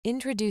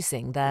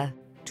Introducing the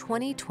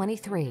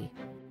 2023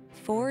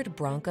 Ford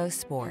Bronco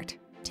Sport.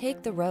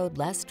 Take the road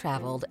less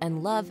traveled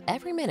and love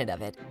every minute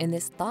of it in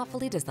this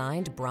thoughtfully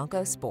designed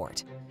Bronco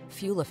Sport.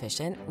 Fuel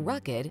efficient,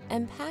 rugged,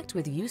 and packed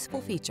with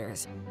useful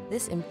features,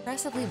 this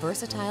impressively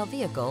versatile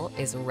vehicle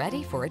is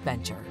ready for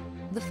adventure.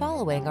 The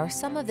following are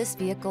some of this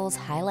vehicle's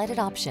highlighted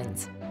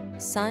options: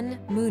 sun,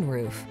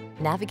 moonroof,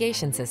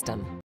 navigation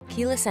system,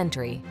 keyless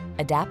entry,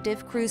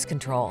 adaptive cruise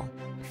control,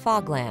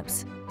 fog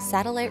lamps,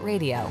 satellite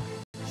radio,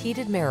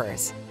 heated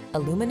mirrors,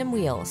 aluminum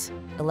wheels,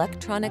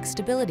 electronic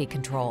stability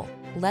control,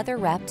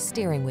 leather-wrapped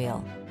steering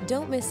wheel.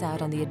 Don't miss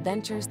out on the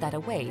adventures that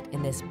await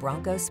in this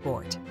Bronco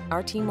Sport.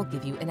 Our team will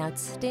give you an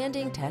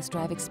outstanding test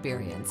drive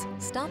experience.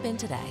 Stop in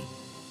today.